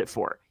him credit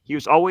for. He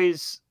was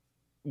always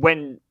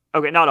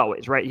not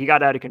always, right? He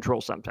got out of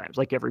control sometimes,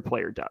 like every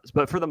player does.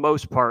 But for the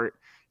most part,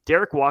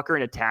 Derek Walker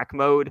in attack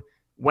mode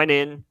went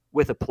in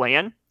with a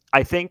plan.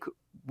 I think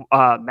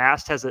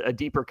Mast has a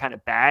deeper kind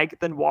of bag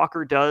than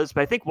Walker does,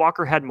 but I think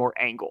Walker had more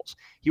angles.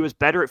 He was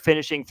better at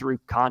finishing through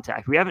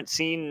contact. We haven't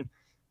seen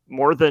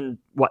more than,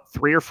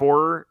 3 or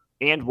 4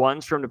 and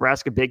ones from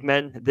Nebraska big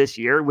men this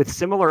year with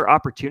similar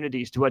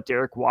opportunities to what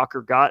Derek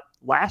Walker got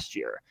last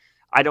year.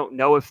 I don't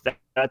know if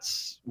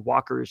that's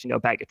Walker's,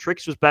 bag of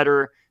tricks was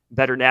better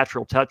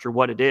natural touch or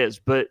what it is,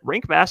 but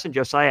Rink Mast and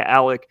Josiah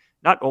Alec,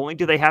 not only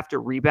do they have to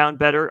rebound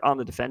better on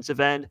the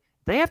defensive end,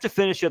 they have to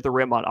finish at the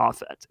rim on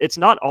offense. It's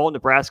not all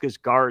Nebraska's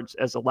guards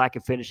as a lack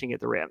of finishing at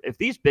the rim. If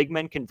these big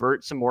men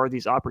convert some more of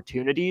these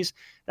opportunities,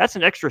 that's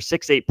an extra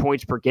 6-8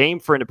 points per game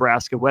for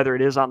Nebraska, whether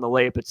it is on the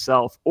layup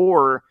itself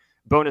or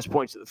bonus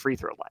points at the free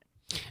throw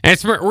line. And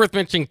it's worth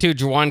mentioning, too,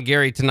 Juwan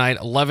Gary tonight,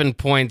 11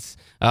 points,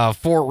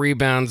 4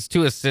 rebounds,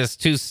 2 assists,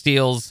 2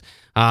 steals,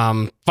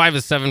 5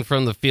 of 7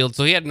 from the field.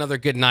 So he had another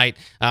good night.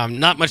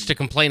 Not much to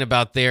complain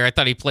about there. I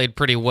thought he played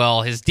pretty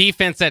well. His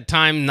defense at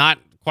time, not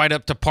quite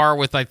up to par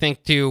with, I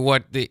think, to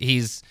what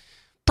he's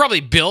probably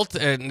built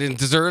and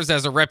deserves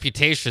as a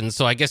reputation.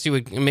 So I guess you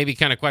would maybe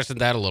kind of question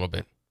that a little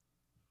bit.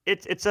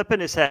 It's up in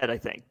his head, I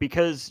think,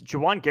 because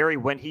Juwan Gary,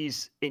 when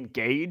he's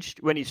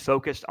engaged, when he's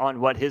focused on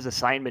what his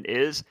assignment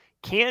is,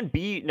 can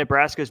be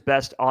Nebraska's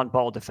best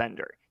on-ball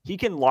defender. He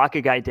can lock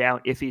a guy down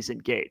if he's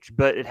engaged.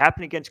 But it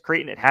happened against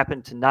Creighton. It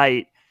happened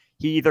tonight.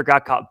 He either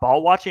got caught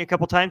ball watching a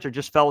couple times or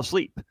just fell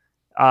asleep,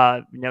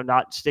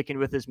 not sticking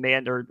with his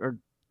man or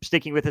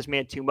sticking with his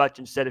man too much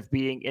instead of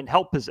being in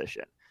help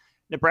position.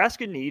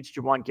 Nebraska needs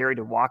Juwan Gary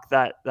to walk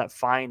that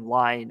fine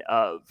line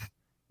of,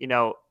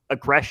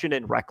 aggression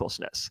and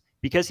recklessness,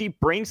 because he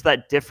brings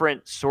that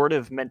different sort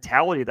of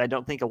mentality that I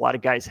don't think a lot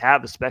of guys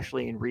have,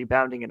 especially in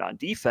rebounding and on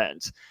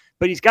defense.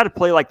 But he's got to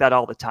play like that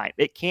all the time.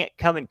 It can't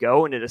come and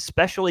go, and it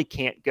especially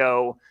can't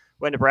go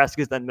when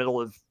Nebraska's in the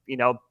middle of,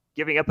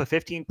 giving up a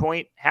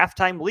 15-point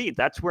halftime lead.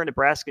 That's where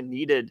Nebraska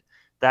needed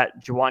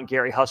that Juwan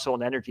Gary hustle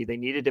and energy. They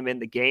needed him in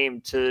the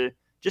game to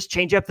just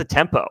change up the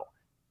tempo.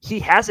 He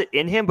has it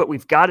in him, but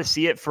we've got to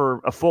see it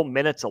for a full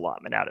minute's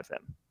allotment out of him.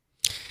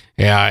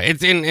 Yeah,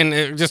 it's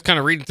in just kind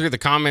of reading through the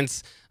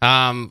comments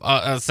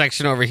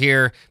section over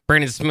here.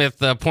 Brandon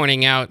Smith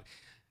pointing out,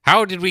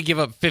 how did we give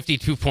up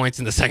 52 points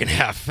in the second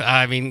half?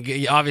 I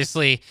mean,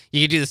 obviously,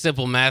 you could do the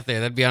simple math there.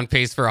 That'd be on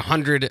pace for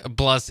 100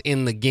 plus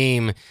in the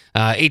game.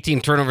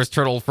 18 turnovers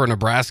total for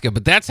Nebraska.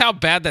 But that's how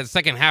bad that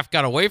second half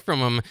got away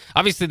from them.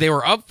 Obviously, they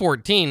were up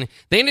 14.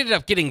 They ended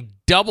up getting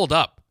doubled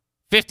up.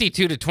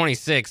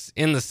 52-26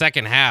 in the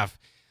second half.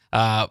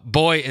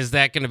 Boy, is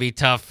that going to be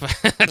tough.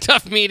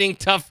 Tough meeting,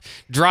 tough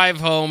drive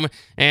home,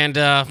 and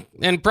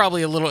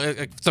probably a little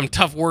some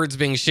tough words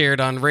being shared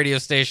on radio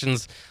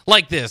stations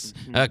like this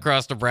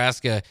across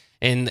Nebraska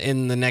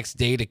in the next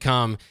day to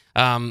come.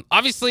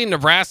 Obviously,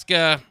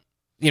 Nebraska,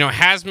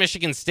 has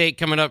Michigan State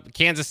coming up,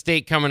 Kansas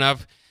State coming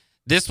up.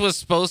 This was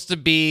supposed to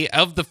be,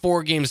 of the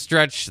 4-game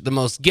stretch, the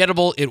most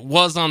gettable. It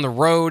was on the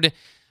road,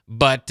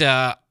 but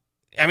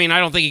I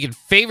don't think you could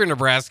favor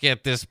Nebraska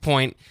at this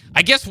point.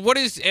 I guess what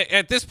is,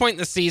 at this point in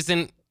the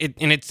season,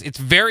 it's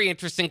very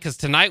interesting because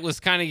tonight was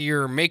kind of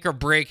your make or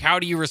break. How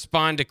do you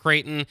respond to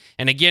Creighton?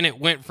 And again, it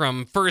went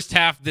from first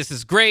half, this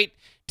is great,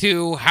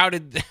 to how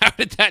did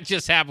that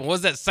just happen? What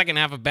was that second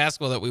half of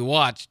basketball that we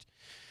watched?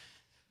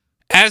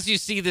 As you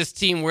see this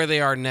team where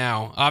they are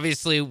now,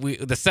 obviously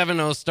the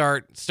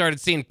 7-0 started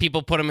seeing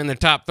people put them in the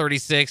top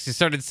 36. You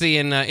started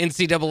seeing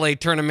NCAA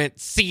tournament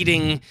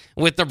seeding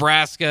with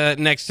Nebraska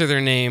next to their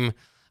name.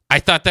 I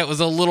thought that was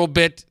a little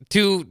bit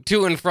too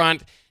in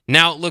front.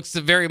 Now it looks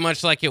very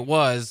much like it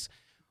was.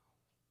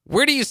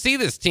 Where do you see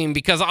this team?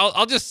 Because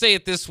I'll just say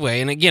it this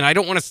way. And again, I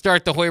don't want to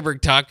start the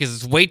Hoiberg talk because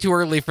it's way too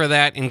early for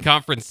that in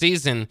conference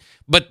season.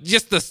 But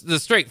just the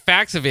straight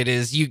facts of it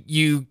is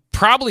you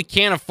probably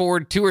can't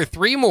afford 2 or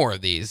 3 more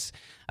of these.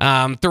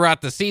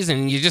 throughout the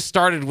season. You just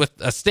started with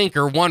a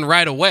stinker, one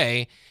right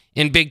away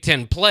in Big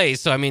Ten play.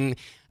 So, I mean,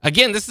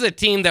 again, this is a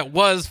team that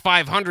was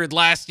 500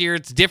 last year.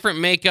 It's different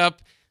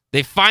makeup.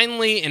 They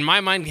finally, in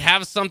my mind,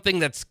 have something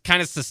that's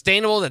kind of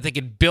sustainable that they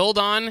could build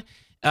on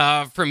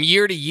from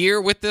year to year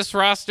with this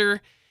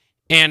roster.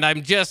 And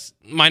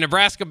my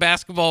Nebraska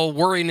basketball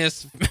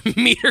worriness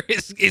meter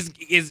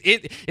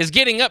is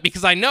getting up,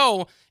 because I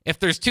know if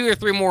there's 2 or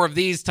 3 more of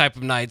these type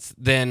of nights,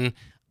 then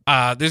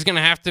there's going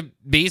to have to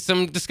be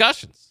some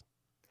discussions.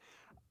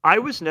 I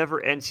was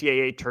never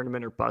NCAA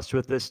tournament or bust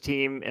with this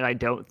team, and I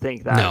don't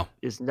think that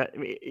is.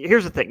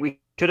 Here's the thing: we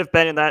should have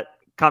been in that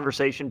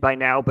conversation by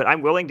now, but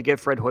I'm willing to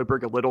give Fred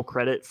Hoiberg a little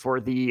credit for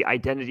the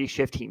identity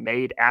shift he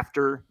made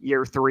after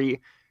year 3,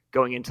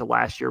 going into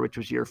last year, which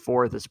was year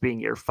 4, this being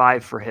year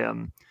 5 for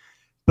him.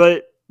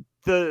 But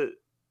the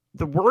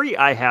worry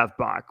I have,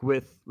 Bach,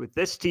 with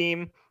this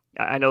team,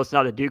 I know it's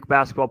not a Duke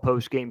basketball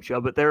post-game show,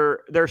 but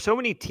there are so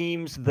many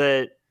teams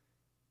that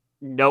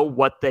know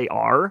what they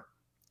are.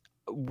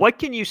 What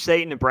can you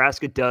say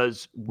Nebraska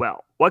does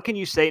well? What can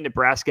you say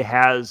Nebraska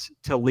has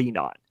to lean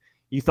on?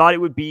 You thought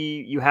it would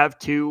be, you have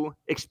 2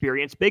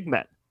 experienced big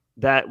men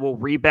that will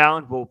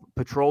rebound, will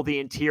patrol the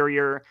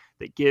interior,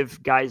 that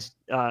give guys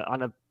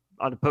on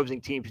opposing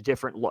teams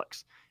different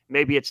looks.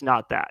 Maybe it's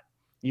not that.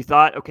 You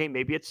thought, okay,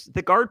 maybe it's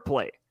the guard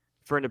play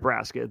for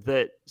Nebraska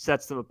that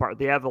sets them apart.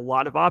 They have a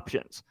lot of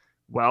options.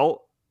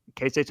 Well,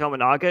 Keisei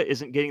Tominaga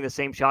isn't getting the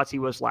same shots he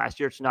was last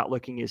year. It's not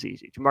looking as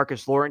easy.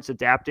 Jamarcus Lawrence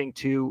adapting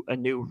to a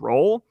new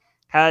role,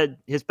 had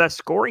his best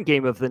scoring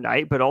game of the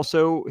night, but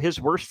also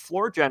his worst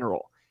floor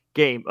general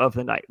game of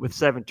the night with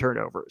 7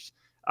 turnovers.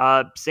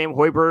 Sam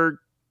Hoiberg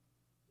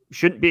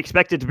shouldn't be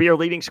expected to be our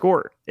leading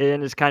scorer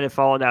and has kind of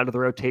fallen out of the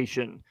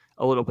rotation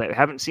a little bit. We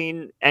haven't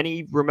seen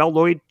any Ramel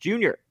Lloyd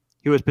Jr.,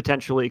 who was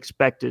potentially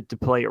expected to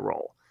play a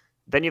role.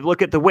 Then you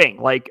look at the wing.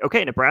 Like,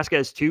 okay, Nebraska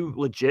has 2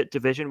 legit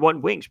Division I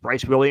wings.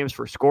 Bryce Williams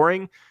for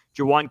scoring,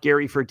 Juwan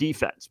Gary for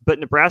defense. But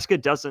Nebraska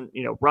doesn't,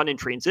 run in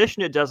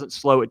transition. It doesn't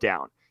slow it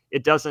down.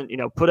 It doesn't,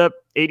 put up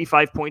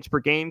 85 points per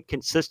game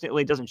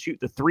consistently. It doesn't shoot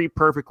the 3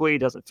 perfectly. It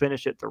doesn't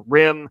finish at the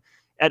rim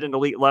at an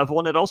elite level.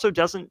 And it also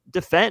doesn't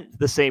defend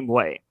the same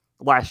way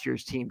last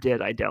year's team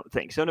did, I don't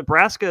think. So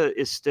Nebraska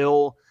is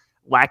still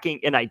lacking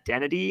an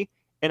identity.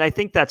 And I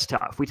think that's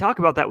tough. We talk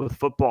about that with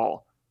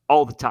football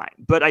all the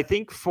time. But I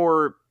think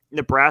for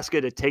Nebraska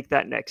to take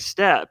that next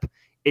step,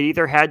 it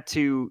either had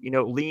to,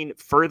 lean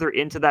further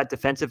into that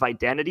defensive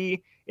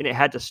identity, and it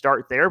had to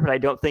start there. But I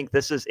don't think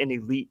this is an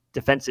elite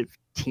defensive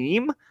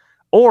team,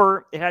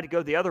 or it had to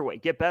go the other way,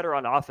 get better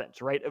on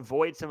offense, right?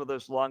 Avoid some of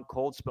those long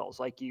cold spells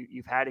like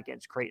you've had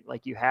against Creighton,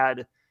 like you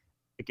had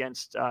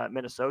against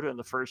Minnesota in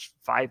the first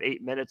 5-8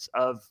 minutes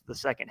of the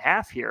second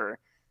half here.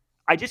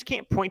 I just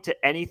can't point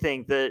to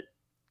anything that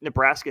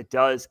Nebraska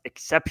does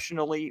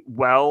exceptionally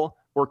well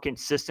or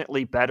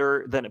consistently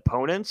better than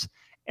opponents.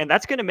 And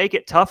that's going to make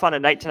it tough on a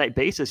night-to-night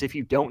basis if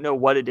you don't know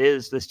what it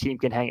is this team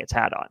can hang its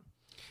hat on.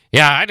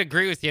 Yeah, I'd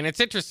agree with you. And it's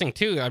interesting,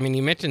 too. I mean,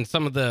 you mentioned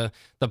some of the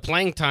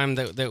playing time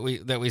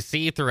that we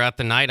see throughout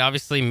the night.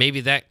 Obviously,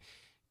 maybe that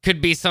could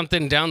be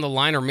something down the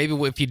line, or maybe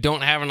if you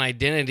don't have an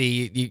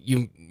identity,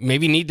 you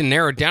maybe need to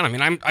narrow it down. I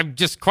mean, I'm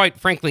just quite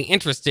frankly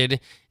interested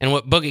in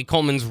what Boogie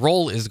Coleman's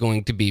role is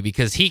going to be,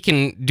 because he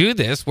can do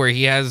this where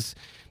he has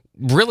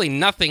really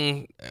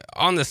nothing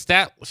on the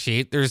stat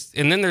sheet.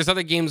 And then there's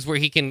other games where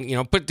he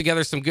can, put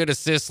together some good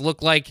assists,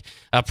 look like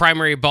a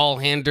primary ball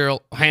handler.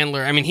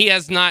 I mean, he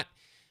has not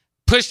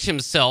pushed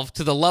himself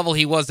to the level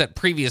he was at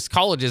previous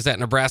colleges at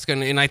Nebraska,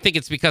 and I think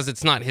it's because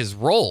it's not his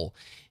role.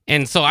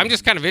 And so I'm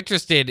just kind of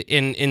interested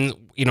in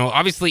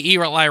obviously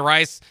Eli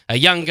Rice, a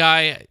young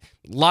guy, a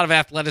lot of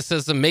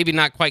athleticism, maybe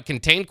not quite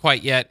contained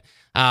quite yet.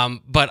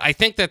 But I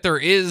think that there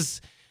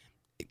is,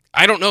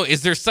 I don't know,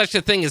 is there such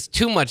a thing as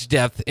too much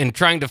depth in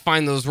trying to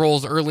find those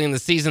roles early in the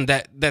season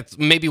that's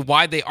maybe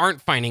why they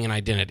aren't finding an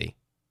identity?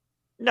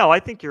 No, I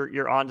think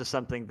you're onto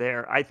something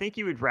there. I think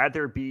you would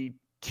rather be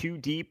too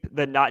deep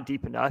than not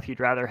deep enough. You'd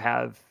rather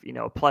have,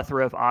 a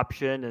plethora of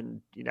option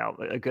and,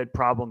 a good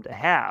problem to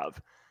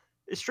have.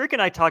 Strick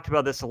and I talked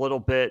about this a little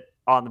bit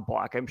on the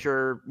block. I'm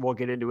sure we'll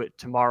get into it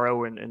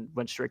tomorrow and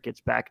when Strick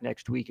gets back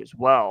next week as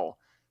well.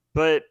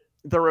 But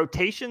the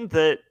rotation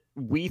that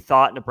we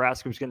thought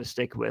Nebraska was going to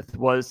stick with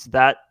was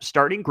that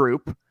starting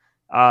group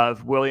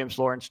of Williams,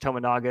 Lawrence,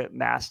 Tominaga,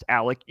 Mast,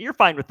 Alec. You're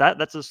fine with that.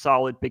 That's a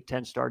solid Big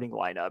Ten starting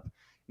lineup.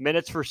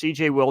 Minutes for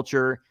CJ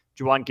Wilcher.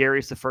 Juwan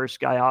Gary's the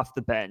first guy off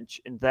the bench.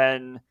 And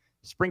then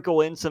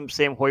sprinkle in some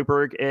Sam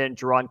Hoiberg and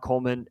Jaron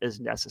Coleman as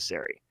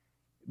necessary.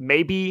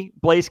 Maybe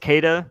Blaise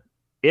Keita,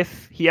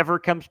 if he ever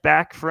comes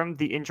back from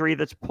the injury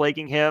that's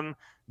plaguing him.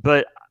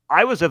 But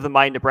I was of the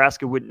mind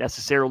Nebraska wouldn't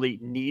necessarily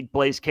need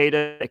Blaise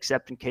Keita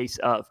except in case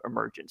of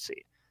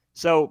emergency.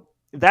 So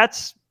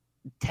that's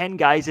 10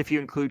 guys if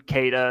you include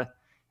Keita,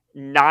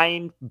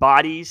 9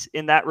 bodies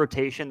in that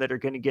rotation that are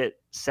going to get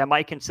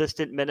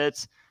semi-consistent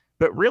minutes.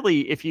 But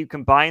really, if you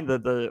combine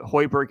the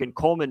Hoiberg and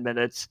Coleman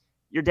minutes,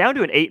 you're down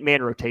to an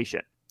 8-man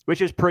rotation,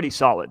 which is pretty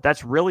solid.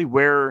 That's really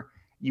where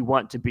you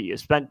want to be.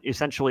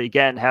 Essentially,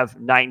 again, have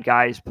 9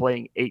 guys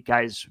playing 8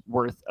 guys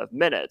worth of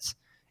minutes.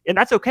 And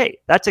that's okay.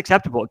 That's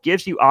acceptable. It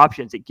gives you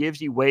options. It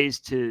gives you ways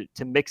to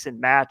mix and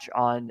match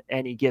on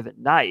any given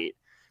night.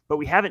 But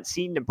we haven't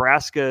seen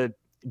Nebraska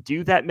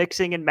do that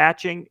mixing and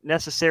matching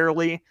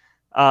necessarily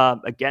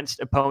against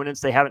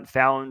opponents. They haven't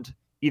found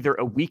either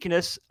a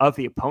weakness of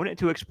the opponent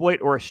to exploit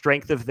or a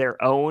strength of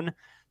their own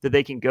that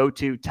they can go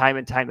to time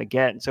and time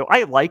again. So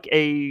I like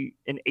an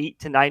 8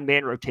 to 9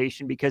 man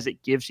rotation because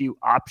it gives you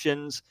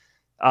options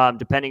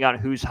depending on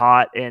who's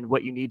hot and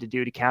what you need to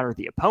do to counter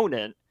the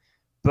opponent.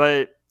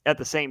 But at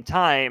the same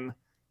time,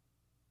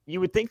 you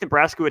would think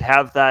Nebraska would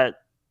have that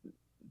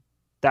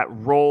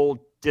role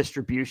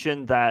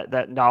distribution,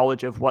 that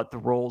knowledge of what the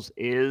roles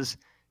is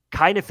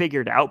kind of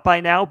figured out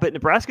by now, but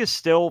Nebraska is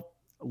still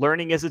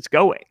learning as it's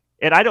going.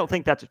 And I don't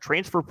think that's a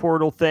transfer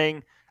portal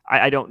thing.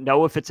 I don't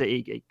know if it's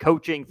a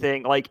coaching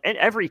thing. And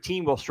every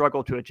team will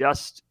struggle to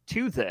adjust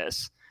to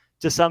this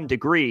to some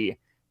degree.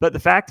 But the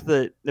fact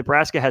that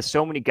Nebraska has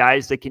so many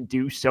guys that can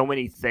do so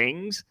many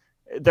things,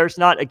 there's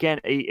not, again,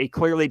 a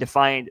clearly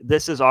defined,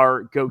 this is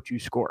our go-to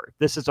scorer.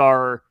 This is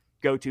our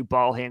go-to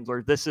ball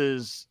handler. This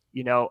is,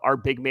 our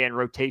big man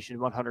rotation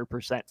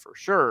 100% for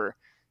sure.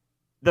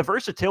 The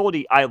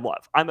versatility I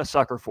love. I'm a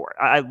sucker for it.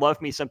 I love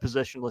me some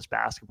positionless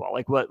basketball,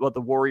 like what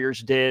the Warriors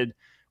did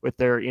with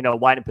their,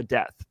 lineup of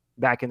death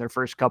back in their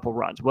first couple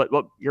runs. What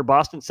your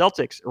Boston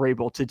Celtics are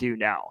able to do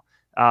now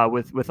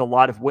with a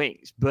lot of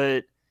wings.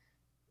 But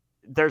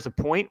there's a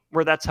point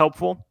where that's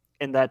helpful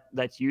and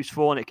that's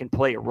useful and it can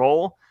play a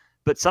role.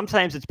 But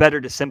sometimes it's better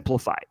to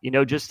simplify,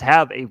 just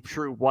have a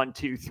true 1,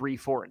 2, 3,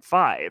 4, and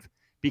 5,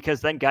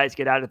 because then guys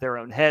get out of their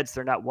own heads.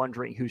 They're not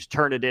wondering whose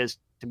turn it is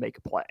to make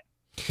a play.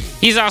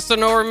 He's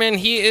Austin Overman.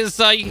 He is,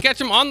 you can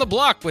catch him on the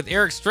block with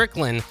Eric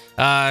Strickland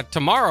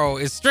tomorrow.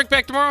 Is Strick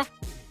back tomorrow?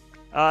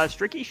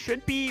 Stricky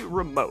should be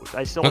remote.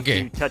 I still have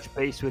to touch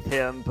base with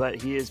him,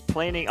 but he is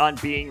planning on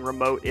being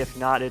remote. If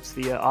not, it's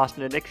the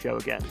Austin and Nick show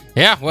again.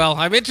 Yeah, well,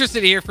 I'm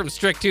interested to hear from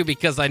Strick too,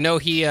 because I know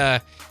he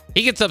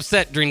gets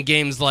upset during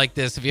games like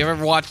this. If you've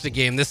ever watched a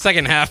game, this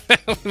second half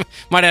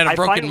might have had a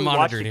broken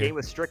monitor. I watched a game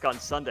with Strick on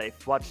Sunday.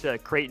 Watched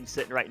Creighton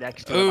sitting right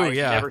next to him. I've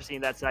never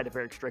seen that side of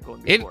Eric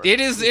Strickland before.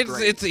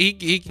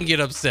 He can get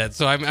upset.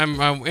 So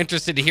I'm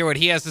interested to hear what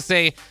he has to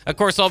say. Of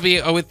course, I'll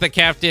be with the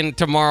captain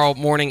tomorrow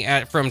morning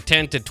from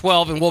 10 to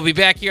 12, and we'll be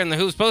back here on the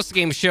Hoops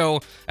post-game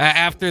show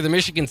after the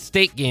Michigan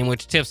State game,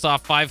 which tips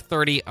off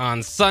 5:30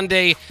 on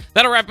Sunday.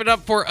 That'll wrap it up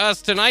for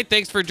us tonight.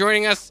 Thanks for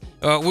joining us.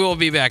 We will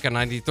be back on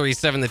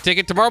 93.7 The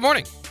Ticket tomorrow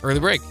morning. Early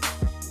break.